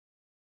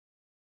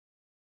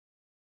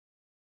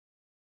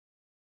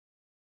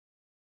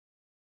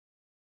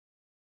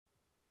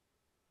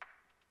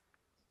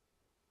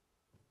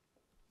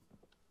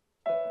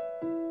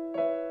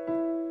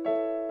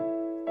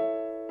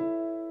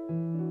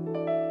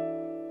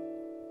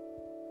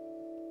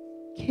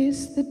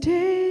kiss the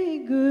day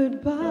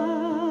goodbye,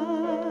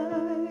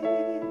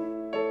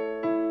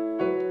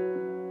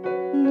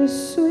 the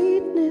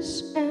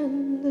sweetness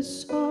and the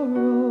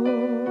sorrow.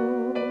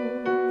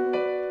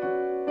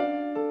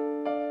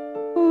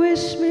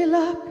 Wish me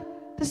luck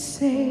the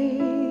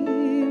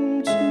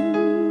same to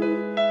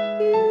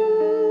you,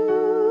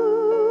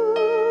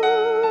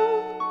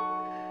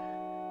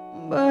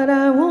 but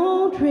I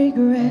won't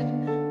regret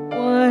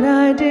what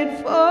I did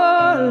for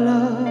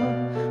love,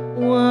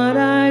 what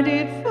I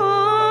did for love.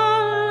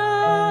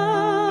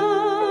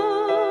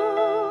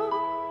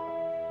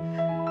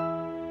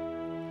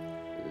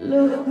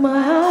 Look, my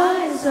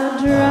eyes are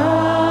dry.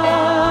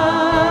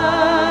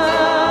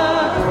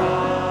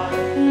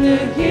 The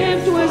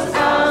gift was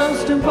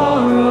ours to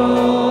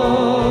borrow.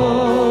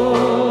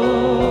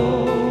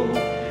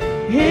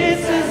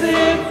 It's as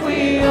if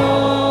we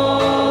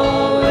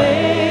always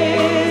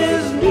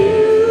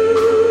knew,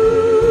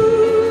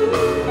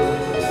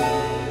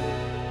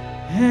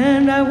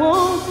 and I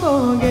won't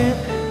forget